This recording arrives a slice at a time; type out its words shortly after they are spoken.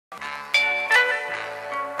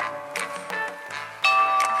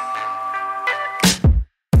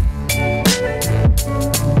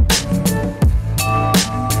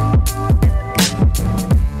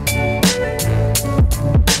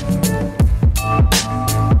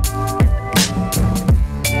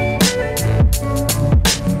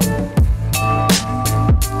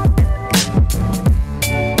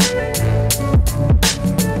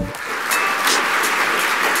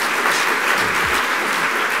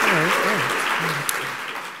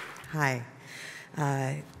Hi.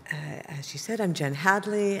 As you said, I'm Jen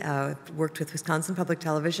Hadley. Worked with Wisconsin Public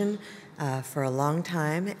Television for a long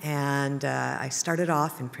time, and I started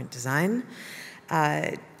off in print design.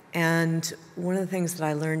 And one of the things that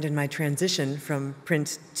I learned in my transition from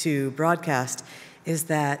print to broadcast is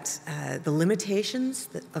that the limitations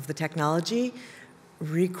of the technology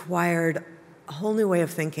required a whole new way of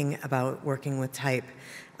thinking about working with type.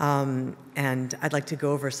 And I'd like to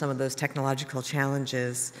go over some of those technological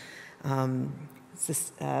challenges.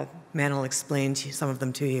 This man will explain some of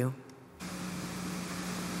them to you.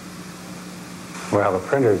 Well, the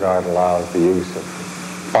printer's art allows the use of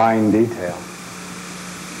fine detail,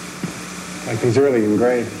 like these early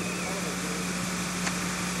engravings.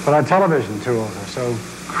 But our television tools are so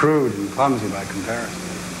crude and clumsy by comparison.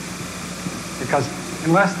 Because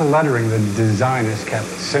unless the lettering, the design is kept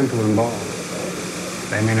simple and bold,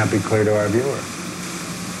 they may not be clear to our viewers.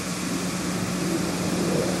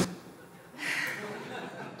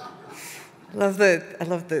 I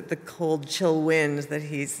love the cold, chill wind that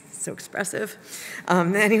he's so expressive.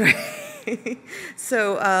 Anyway,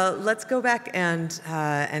 so let's go back and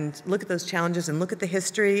look at those challenges and look at the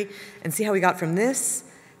history and see how we got from this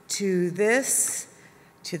to this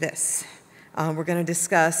to this. We're going to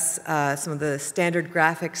discuss some of the standard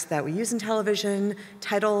graphics that we use in television: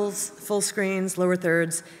 titles, full screens, lower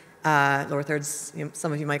thirds.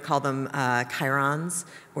 Some of you might call them Chyrons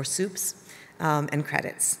or soups, and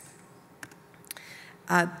credits.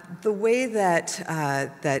 The way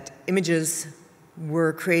that images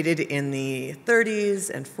were created in the 30s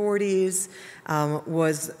and 40s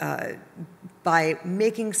was by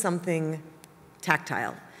making something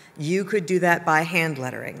tactile. You could do that by hand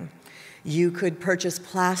lettering. You could purchase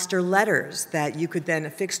plaster letters that you could then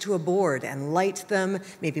affix to a board and light them,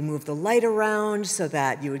 maybe move the light around so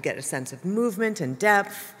that you would get a sense of movement and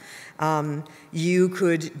depth. You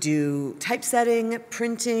could do typesetting,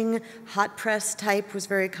 printing, hot press type was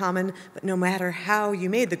very common, but no matter how you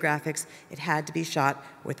made the graphics, it had to be shot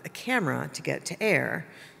with a camera to get to air.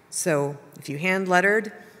 So if you hand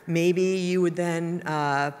lettered, maybe you would then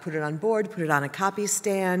put it on board, put it on a copy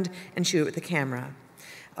stand, and shoot it with the camera.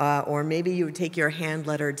 Or maybe you would take your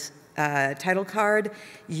hand-lettered title card,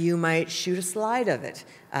 you might shoot a slide of it,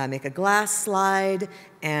 make a glass slide,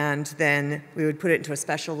 and then we would put it into a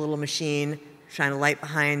special little machine, shine a light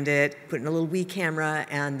behind it, put it in a little wee camera,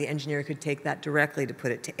 and the engineer could take that directly to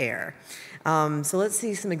put it to air. So let's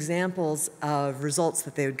see some examples of results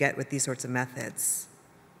that they would get with these sorts of methods.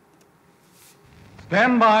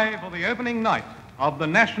 Stand by for the opening night of the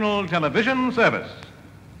National Television Service.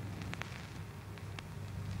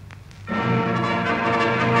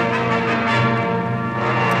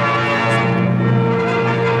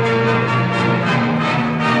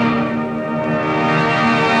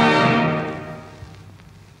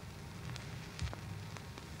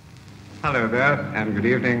 Hello there, and good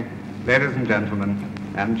evening, ladies and gentlemen,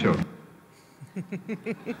 and children.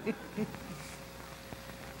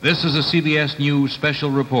 This is a CBS News special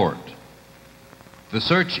report. The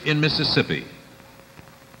search in Mississippi.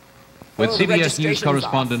 With CBS News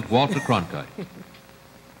correspondent Walter Cronkite.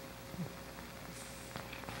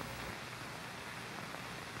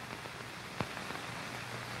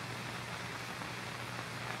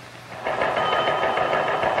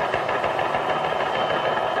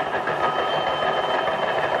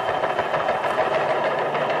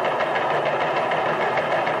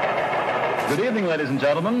 Good evening, ladies and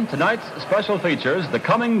gentlemen. Tonight's special features the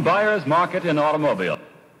coming buyer's market in automobile.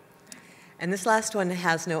 And this last one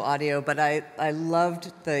has no audio, but I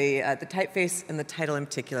loved the typeface and the title in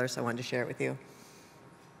particular, so I wanted to share it with you.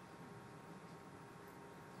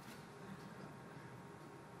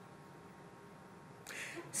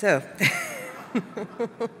 So,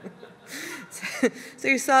 so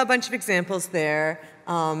you saw a bunch of examples there,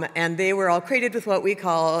 and they were all created with what we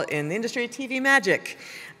call in the industry TV magic.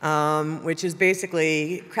 Which is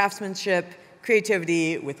basically craftsmanship,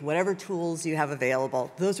 creativity with whatever tools you have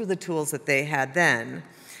available. Those were the tools that they had then.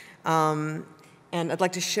 And I'd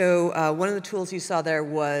like to show one of the tools you saw there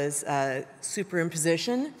was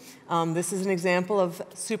superimposition. This is an example of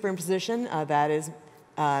superimposition. That is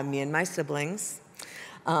me and my siblings.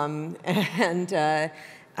 The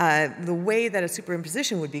way that a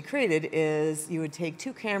superimposition would be created is you would take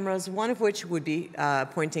two cameras, one of which would be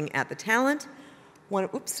pointing at the talent, one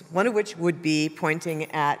of which would be pointing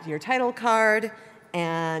at your title card,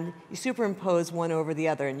 and you superimpose one over the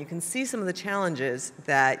other. And you can see some of the challenges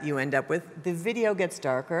that you end up with. The video gets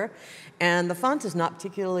darker, and the font is not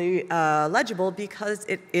particularly legible because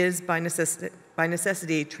it is by by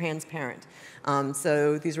necessity, transparent.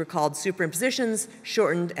 So these were called superimpositions,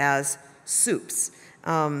 shortened as soups.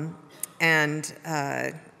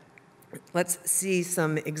 Let's see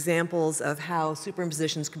some examples of how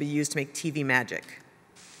superimpositions could be used to make TV magic.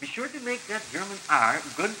 Be sure to make that German R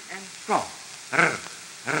good and strong.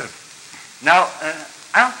 Now,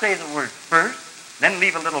 I'll say the word first, then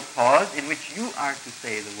leave a little pause in which you are to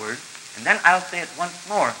say the word, and then I'll say it once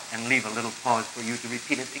more and leave a little pause for you to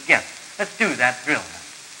repeat it again. Let's do that drill now.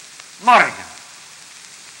 Morgen.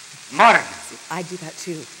 Morgen. I do that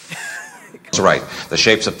too. That's right. The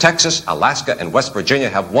shapes of Texas, Alaska, and West Virginia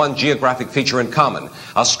have one geographic feature in common.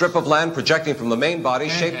 A strip of land projecting from the main body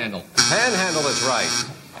shaped... Panhandle. Panhandle is right.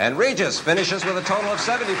 And Regis finishes with a total of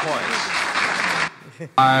 70 points.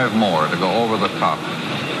 5 more to go over the top.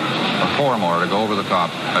 4 more to go over the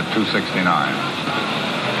top at 269.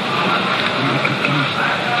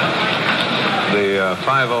 The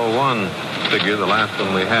 501 figure, the last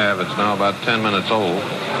one we have, it's now about 10 minutes old.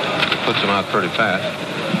 It puts them out pretty fast.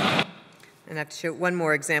 And I have to show one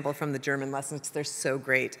more example from the German lessons because they're so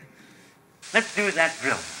great. Let's do that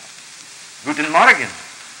drill. Guten Morgen.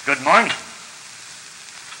 Good morning.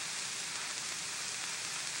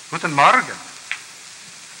 Guten Morgen.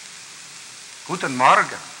 Guten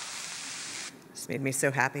Morgen. This made me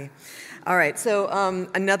so happy. All right, so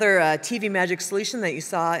another TV magic solution that you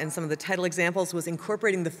saw in some of the title examples was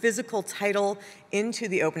incorporating the physical title into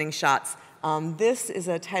the opening shots. This is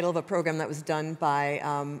a title of a program that was done by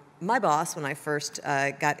my boss when I first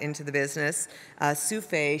got into the business, Sue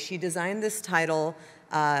Fay. She designed this title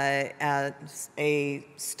as a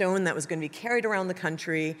stone that was going to be carried around the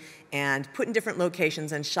country and put in different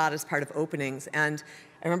locations and shot as part of openings. And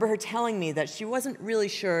I remember her telling me that she wasn't really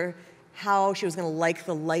sure how she was going to like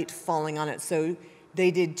the light falling on it. So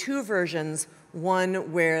they did 2 versions,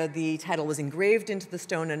 one where the title was engraved into the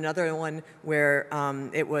stone, another one where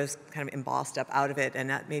it was kind of embossed up out of it, and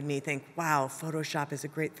that made me think, wow, Photoshop is a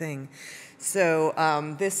great thing. So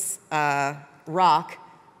this rock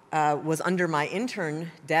was under my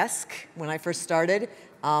intern desk when I first started.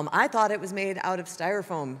 I thought it was made out of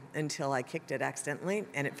styrofoam until I kicked it accidentally,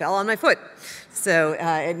 and it fell on my foot. So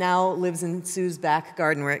it now lives in Sue's back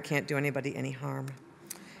garden where it can't do anybody any harm.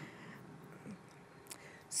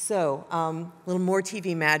 So a little more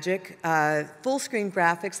TV magic. Full screen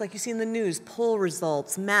graphics like you see in the news, poll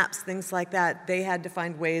results, maps, things like that. They had to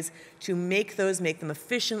find ways to make them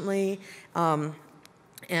efficiently. And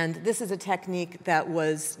this is a technique that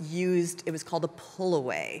was used, it was called a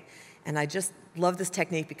pull-away. And I just love this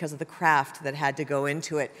technique because of the craft that had to go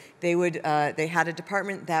into it. They had a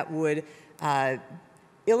department that would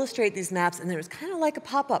illustrate these maps, and it was kind of like a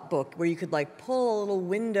pop-up book where you could like pull a little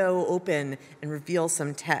window open and reveal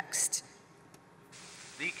some text.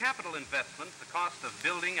 The capital investment, the cost of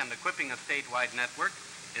building and equipping a statewide network,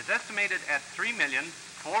 is estimated at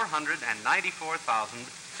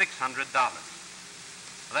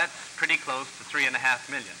 $3,494,600. That's pretty close to $3.5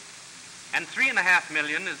 million. And $3.5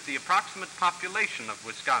 million is the approximate population of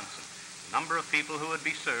Wisconsin, the number of people who would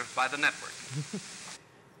be served by the network.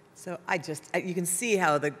 So you can see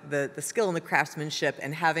how the skill and the craftsmanship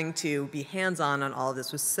and having to be hands-on on all of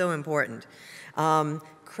this was so important.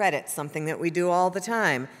 Credits, something that we do all the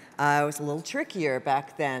time. It was a little trickier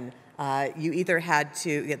back then. You either had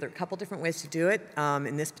to, there are a couple different ways to do it.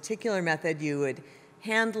 In this particular method, you would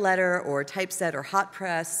hand letter or typeset or hot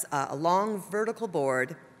press a long vertical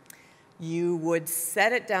board. You would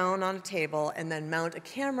set it down on a table and then mount a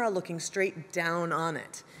camera looking straight down on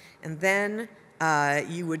it. And then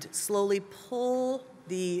you would slowly pull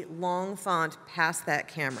the long font past that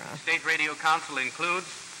camera. The State Radio Council includes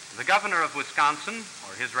the governor of Wisconsin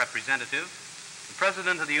or his representative, the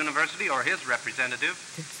president of the university or his representative,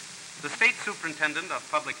 the state superintendent of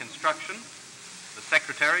public instruction, the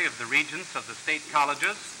secretary of the regents of the state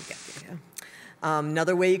colleges.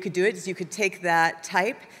 Another way you could do it is you could take that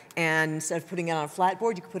type and instead of putting it on a flat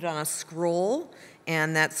board, you could put it on a scroll,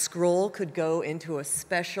 and that scroll could go into a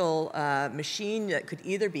special machine that could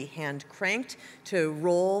either be hand cranked to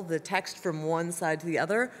roll the text from one side to the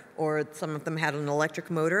other, or some of them had an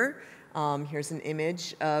electric motor. Here's an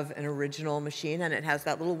image of an original machine, and it has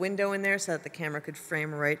that little window in there so that the camera could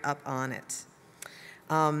frame right up on it.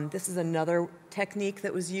 This is another technique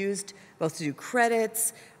that was used both to do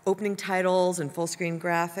credits, opening titles, and full screen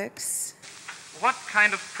graphics. What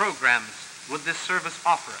kind of programs would this service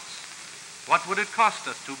offer us? What would it cost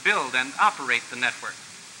us to build and operate the network?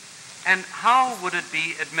 And how would it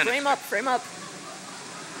be administered? Frame up, frame up.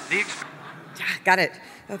 Got it.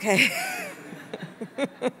 Okay.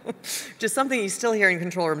 Just something you still hear in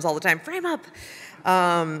control rooms all the time. Frame up.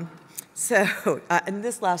 And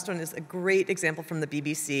this last one is a great example from the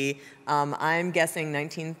BBC. I'm guessing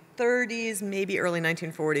 1930s, maybe early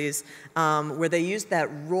 1940s, where they used that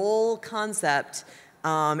roll concept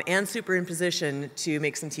and superimposition to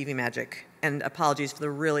make some TV magic. And apologies for the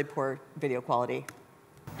really poor video quality.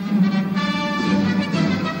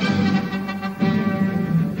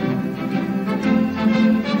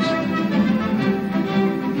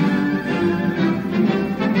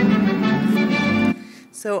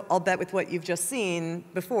 So I'll bet with what you've just seen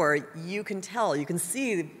before, you can tell, you can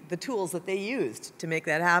see the tools that they used to make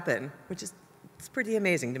that happen, which is it's pretty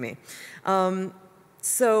amazing to me.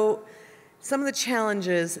 So some of the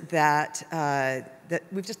challenges that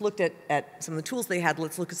we've just looked at some of the tools they had.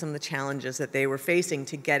 Let's look at some of the challenges that they were facing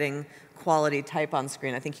to getting quality type on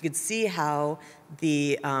screen. I think you could see how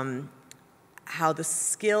the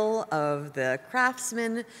skill of the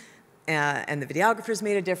craftsmen and the videographers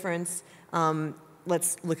made a difference.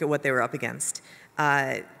 Let's look at what they were up against.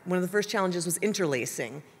 One of the first challenges was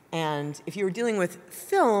interlacing. And if you were dealing with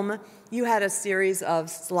film, you had a series of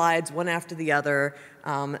slides, one after the other,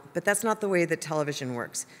 but that's not the way that television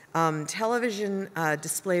works. Television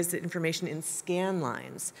displays the information in scan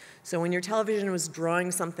lines. So when your television was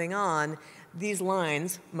drawing something on, these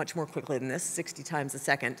lines, much more quickly than this, 60 times a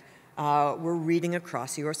second, were reading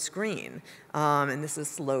across your screen. And this is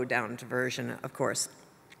slowed down version, of course.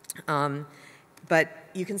 But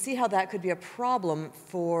you can see how that could be a problem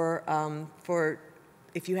for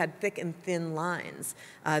if you had thick and thin lines.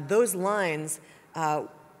 Those lines are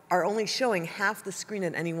only showing half the screen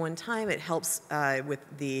at any one time. It helps with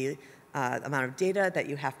the amount of data that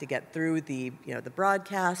you have to get through the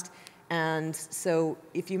broadcast. And so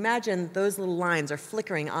if you imagine those little lines are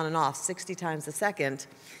flickering on and off 60 times a second,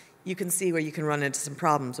 you can see where you can run into some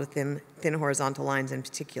problems with thin horizontal lines in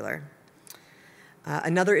particular.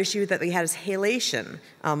 Another issue that we had is halation,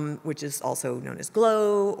 which is also known as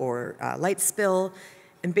glow or light spill.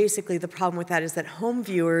 And basically the problem with that is that home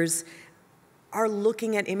viewers are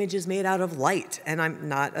looking at images made out of light. And I'm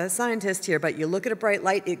not a scientist here, but you look at a bright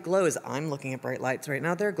light, it glows. I'm looking at bright lights right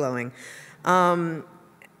now, they're glowing.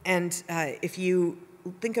 If you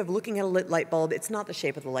think of looking at a lit light bulb, it's not the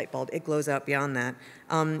shape of the light bulb, it glows out beyond that.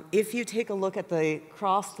 If you take a look at the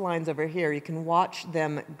crossed lines over here, you can watch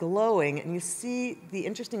them glowing, and you see the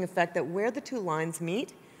interesting effect that where the two lines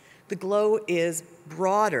meet, the glow is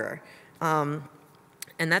broader. And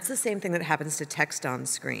that's the same thing that happens to text on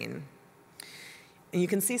screen. And you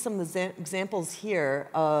can see some of the examples here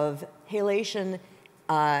of halation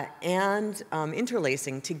and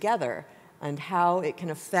interlacing together, and how it can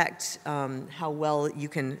affect how well you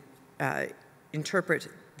can interpret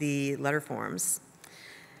the letter forms.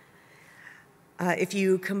 If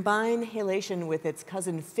you combine halation with its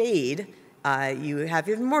cousin fade, you have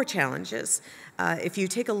even more challenges. If you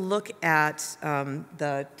take a look at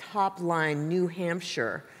the top line, New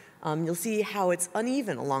Hampshire, you'll see how it's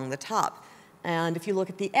uneven along the top. And if you look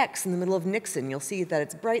at the X in the middle of Nixon, you'll see that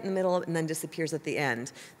it's bright in the middle and then disappears at the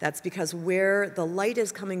end. That's because where the light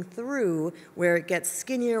is coming through, where it gets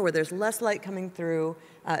skinnier, where there's less light coming through,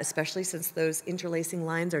 especially since those interlacing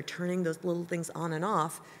lines are turning those little things on and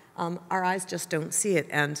off, our eyes just don't see it.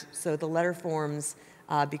 And so the letter forms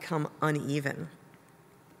become uneven.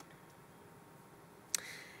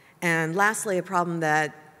 And lastly, a problem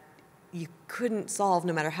that you couldn't solve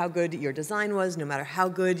no matter how good your design was, no matter how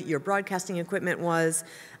good your broadcasting equipment was.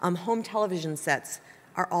 Home television sets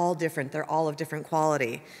are all different. They're all of different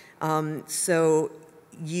quality. So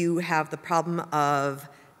you have the problem of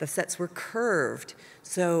the sets were curved.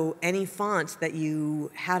 So any font that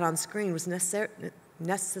you had on screen was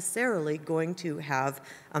necessarily going to have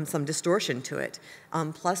some distortion to it.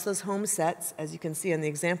 Plus those home sets, as you can see in the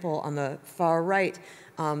example on the far right,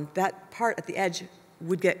 that part at the edge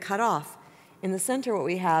would get cut off. In the center, what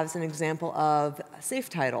we have is an example of a safe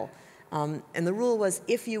title. And the rule was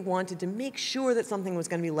if you wanted to make sure that something was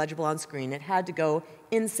going to be legible on screen, it had to go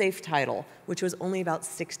in safe title, which was only about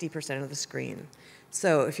 60% of the screen.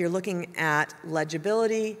 So if you're looking at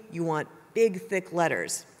legibility, you want big, thick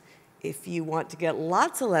letters. If you want to get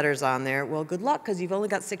lots of letters on there, well, good luck, because you've only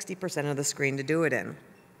got 60% of the screen to do it in.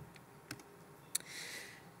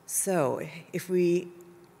 So if we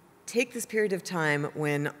take this period of time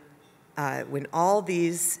when all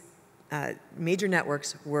these major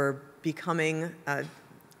networks were becoming a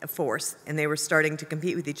force and they were starting to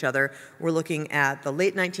compete with each other, we're looking at the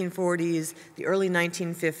late 1940s, the early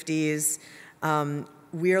 1950s.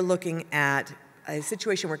 We're looking at a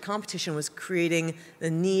situation where competition was creating the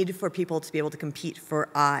need for people to be able to compete for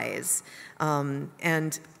eyes.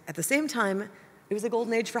 And at the same time, It was a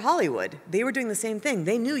golden age for Hollywood. They were doing the same thing.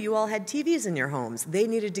 They knew you all had TVs in your homes. They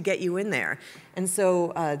needed to get you in there. And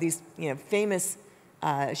so these famous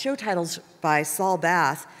show titles by Saul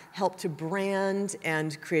Bass helped to brand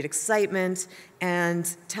and create excitement,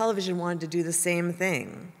 and television wanted to do the same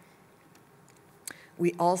thing.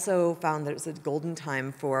 We also found that it was a golden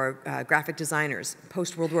time for graphic designers.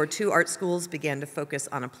 Post-World War II, art schools began to focus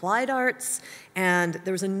on applied arts, and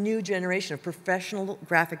there was a new generation of professional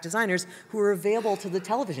graphic designers who were available to the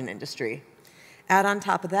television industry. Add on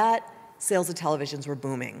top of that, sales of televisions were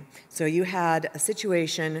booming. So you had a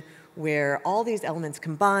situation where all these elements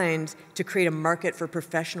combined to create a market for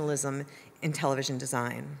professionalism in television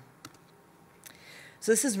design.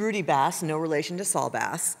 So this is Rudy Bass, no relation to Saul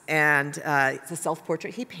Bass, and it's a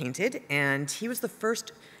self-portrait he painted, and he was the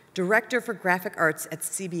first director for graphic arts at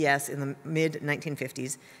CBS in the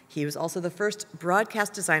mid-1950s. He was also the first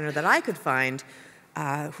broadcast designer that I could find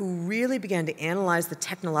who really began to analyze the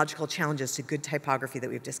technological challenges to good typography that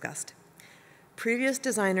we've discussed. Previous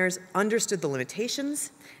designers understood the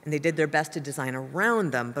limitations, and they did their best to design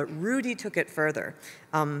around them, but Rudy took it further.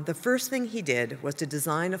 The first thing he did was to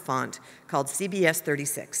design a font called CBS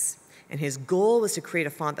 36, and his goal was to create a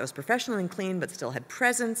font that was professional and clean, but still had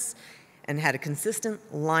presence and had a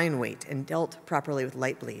consistent line weight and dealt properly with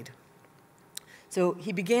light bleed. So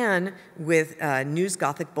he began with News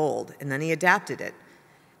Gothic Bold, and then he adapted it.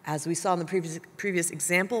 As we saw in the previous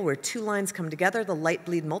example, where two lines come together, the light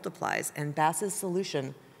bleed multiplies, and Bass's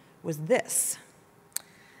solution was this.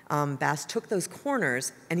 Bass took those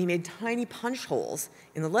corners and he made tiny punch holes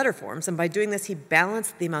in the letter forms, and by doing this, he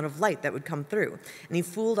balanced the amount of light that would come through, and he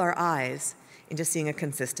fooled our eyes into seeing a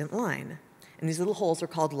consistent line. And these little holes are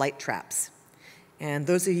called light traps. And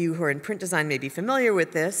those of you who are in print design may be familiar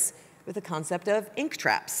with this, with the concept of ink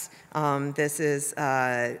traps. This is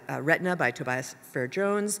Retina by Tobias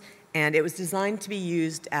Fair-Jones, and it was designed to be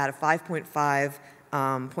used at a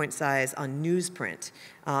 5.5 point size on newsprint.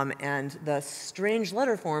 And the strange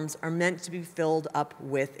letter forms are meant to be filled up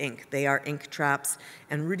with ink. They are ink traps,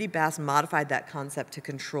 and Rudy Bass modified that concept to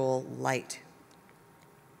control light.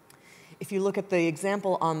 If you look at the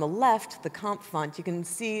example on the left, the comp font, you can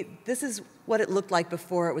see this is what it looked like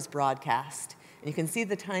before it was broadcast. And you can see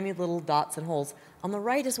the tiny little dots and holes. On the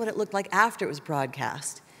right is what it looked like after it was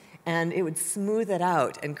broadcast. And it would smooth it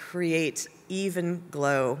out and create even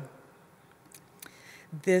glow.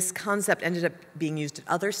 This concept ended up being used at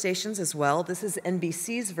other stations as well. This is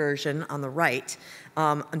NBC's version on the right.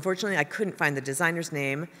 Unfortunately, I couldn't find the designer's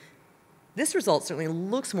name. This result certainly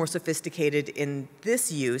looks more sophisticated in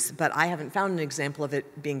this use, but I haven't found an example of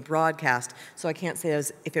it being broadcast, so I can't say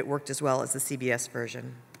if it worked as well as the CBS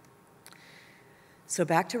version. So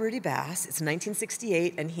back to Rudy Bass. It's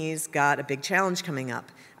 1968, and he's got a big challenge coming up.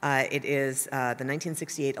 It is the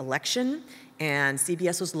 1968 election, and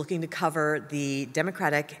CBS was looking to cover the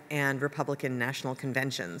Democratic and Republican national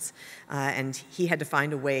conventions. And he had to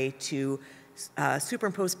find a way to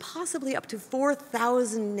superimpose possibly up to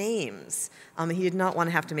 4,000 names. He did not want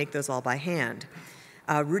to have to make those all by hand.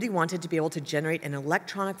 Rudy wanted to be able to generate an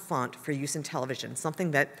electronic font for use in television,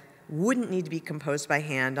 something that wouldn't need to be composed by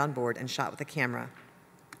hand on board and shot with a camera.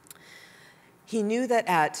 He knew that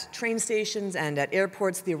at train stations and at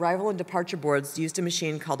airports, the arrival and departure boards used a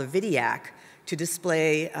machine called a Vidiac to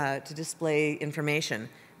display information.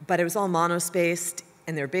 But it was all monospaced,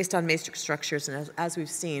 and they were based on matrix structures, and as we've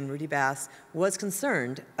seen, Rudy Bass was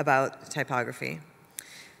concerned about typography.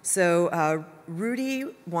 So Rudy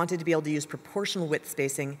wanted to be able to use proportional width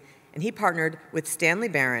spacing, and he partnered with Stanley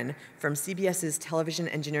Barron from CBS's television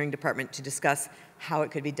engineering department to discuss how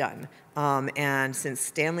it could be done. And since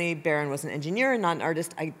Stanley Barron was an engineer and not an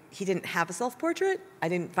artist, he didn't have a self-portrait. I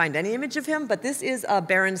didn't find any image of him, but this is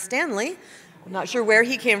Barron Stanley. I'm not sure where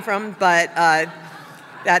he came from, but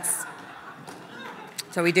that's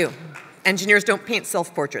what we do. Engineers don't paint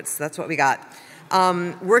self-portraits. That's what we got.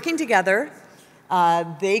 Working together,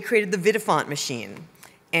 they created the Vidifont machine.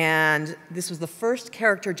 And this was the first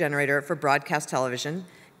character generator for broadcast television.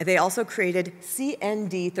 They also created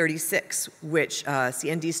CND36, which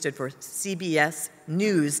CND stood for CBS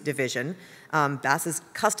News Division, Bass's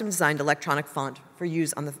custom-designed electronic font for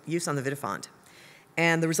use on the Vidifont.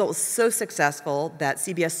 And the result was so successful that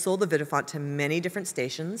CBS sold the Vidifont to many different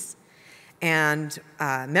stations. And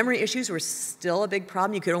memory issues were still a big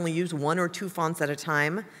problem. You could only use 1 or 2 fonts at a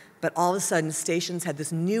time. But all of a sudden, stations had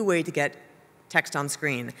this new way to get text on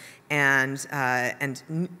screen, and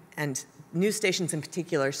news stations in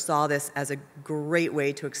particular saw this as a great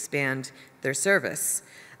way to expand their service.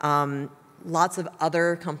 Lots of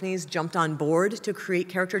other companies jumped on board to create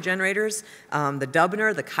character generators. The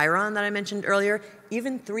Dubner, the Chyron that I mentioned earlier,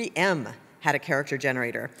 even 3M had a character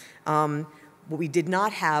generator. What we did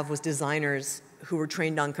not have was designers who were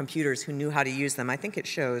trained on computers who knew how to use them. I think it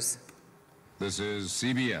shows. This is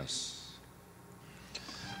CBS.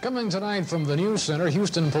 Coming tonight from the News Center,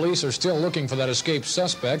 Houston police are still looking for that escaped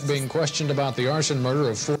suspect being questioned about the arson murder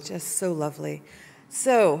of four. Just so lovely.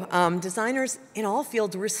 So designers in all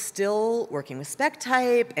fields were still working with spec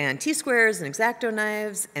type and T-squares and X-Acto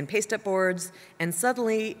knives and paste-up boards, and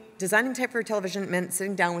suddenly designing type for television meant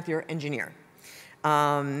sitting down with your engineer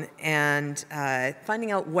and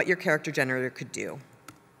finding out what your character generator could do.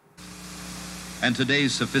 And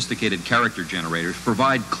today's sophisticated character generators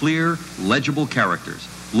provide clear, legible characters,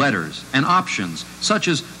 letters, and options such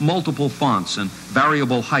as multiple fonts and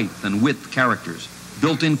variable height and width characters,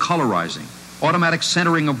 built-in colorizing, automatic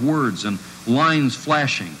centering of words and lines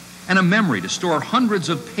flashing, and a memory to store hundreds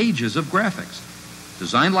of pages of graphics.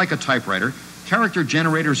 Designed like a typewriter, character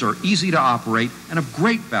generators are easy to operate and of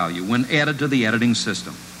great value when added to the editing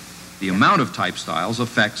system. The amount of type styles,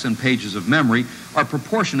 effects, and pages of memory are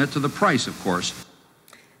proportionate to the price, of course.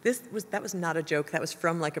 That was not a joke. That was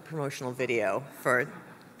from like a promotional video for...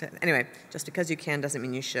 Anyway, just because you can doesn't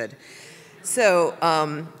mean you should. So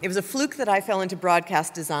it was a fluke that I fell into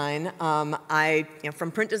broadcast design.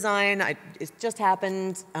 From print design, it just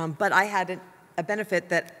happened, but I had a benefit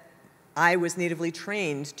that I was natively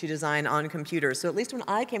trained to design on computers. So at least when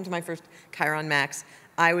I came to my first Chyron Macs,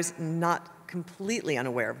 I was not completely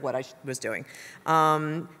unaware of what I was doing.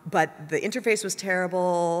 But the interface was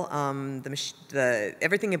terrible.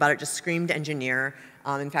 Everything about it just screamed engineer.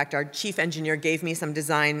 In fact, our chief engineer gave me some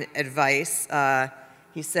design advice.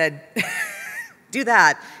 He said, do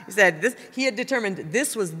that. He said he had determined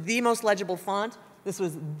this was the most legible font. This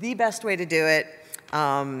was the best way to do it.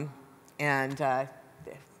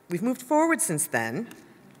 We've moved forward since then.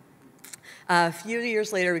 A few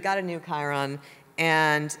years later, we got a new Chyron.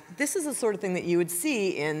 And this is the sort of thing that you would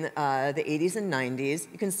see in the 80s and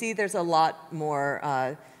 90s. You can see there's a lot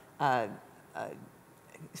more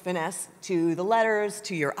finesse to the letters,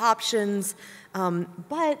 to your options,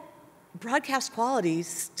 but broadcast quality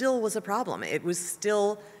still was a problem. It was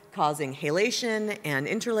still causing halation and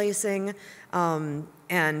interlacing, and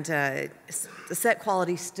the set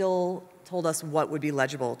quality still told us what would be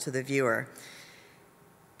legible to the viewer.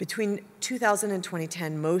 Between 2000 and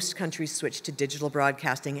 2010, most countries switched to digital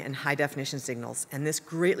broadcasting and high-definition signals, and this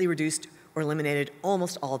greatly reduced or eliminated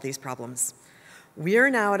almost all of these problems. We are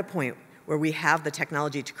now at a point where we have the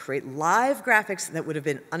technology to create live graphics that would have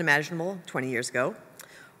been unimaginable 20 years ago.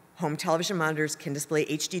 Home television monitors can display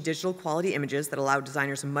HD digital quality images that allow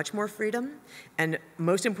designers much more freedom, and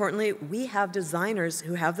most importantly, we have designers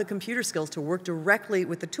who have the computer skills to work directly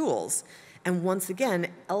with the tools, and once again,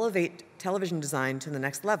 elevate television design to the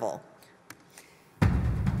next level.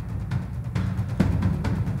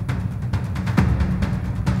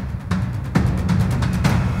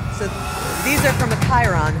 So these are from a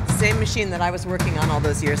Chyron, same machine that I was working on all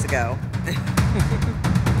those years ago.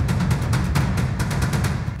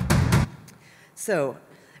 So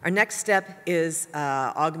our next step is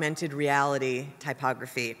augmented reality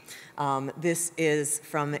typography. This is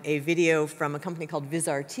from a video from a company called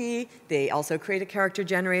VizRT. They also create a character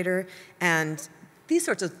generator, and these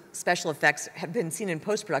sorts of special effects have been seen in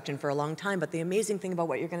post-production for a long time, but the amazing thing about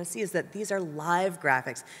what you're going to see is that these are live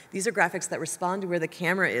graphics. These are graphics that respond to where the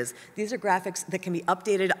camera is. These are graphics that can be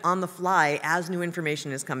updated on the fly as new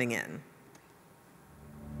information is coming in.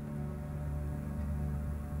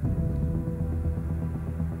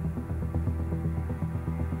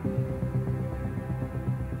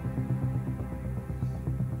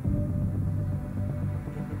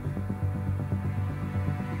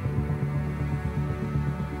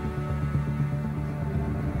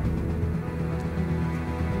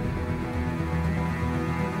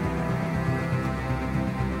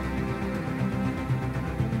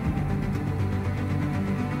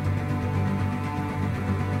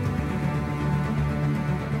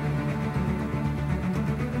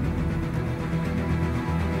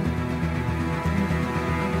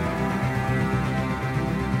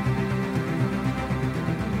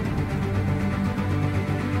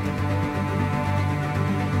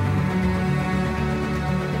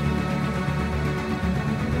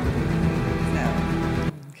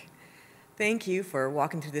 Thank you for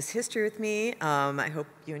walking through this history with me. I hope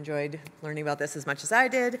you enjoyed learning about this as much as I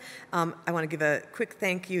did. I want to give a quick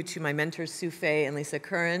thank you to my mentors, Sue Fay and Lisa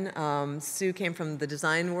Curran. Sue came from the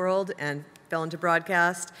design world and fell into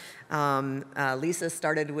broadcast. Lisa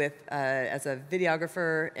started with as a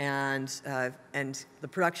videographer and the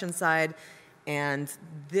production side. And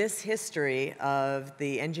this history of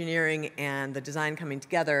the engineering and the design coming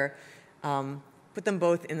together put them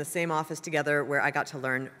both in the same office together where I got to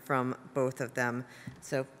learn from both of them.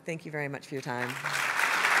 So thank you very much for your time.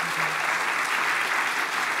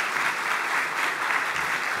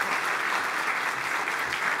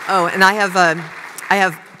 Oh, and I have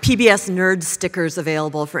PBS Nerd stickers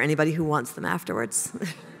available for anybody who wants them afterwards.